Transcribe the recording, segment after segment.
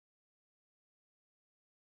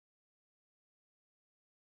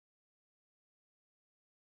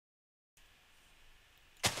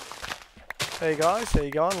Hey guys, how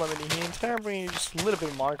you going? Lemonne here, and today I'm bringing you just a little bit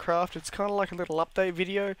of Minecraft. It's kind of like a little update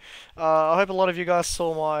video. I hope a lot of you guys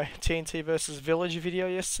saw my TNT versus Village video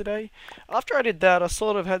yesterday. After I did that, I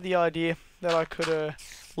sort of had the idea that I could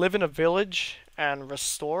live in a village and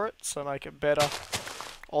restore it, so make it better,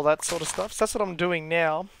 all that sort of stuff. So that's what I'm doing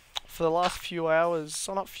now. For the last few hours,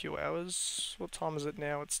 not few hours, what time is it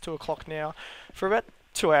now? It's 2 o'clock now. For about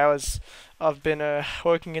 2 hours, I've been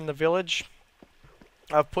working in the village.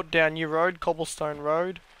 I've put down new road, cobblestone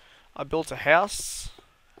road. I built a house.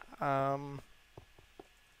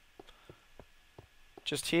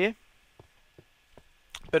 Just here.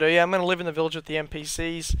 But yeah, I'm going to live in the village with the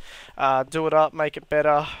NPCs, do it up, make it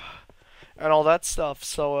better, and all that stuff.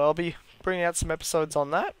 So I'll be bringing out some episodes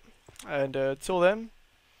on that. And till then,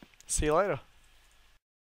 see you later.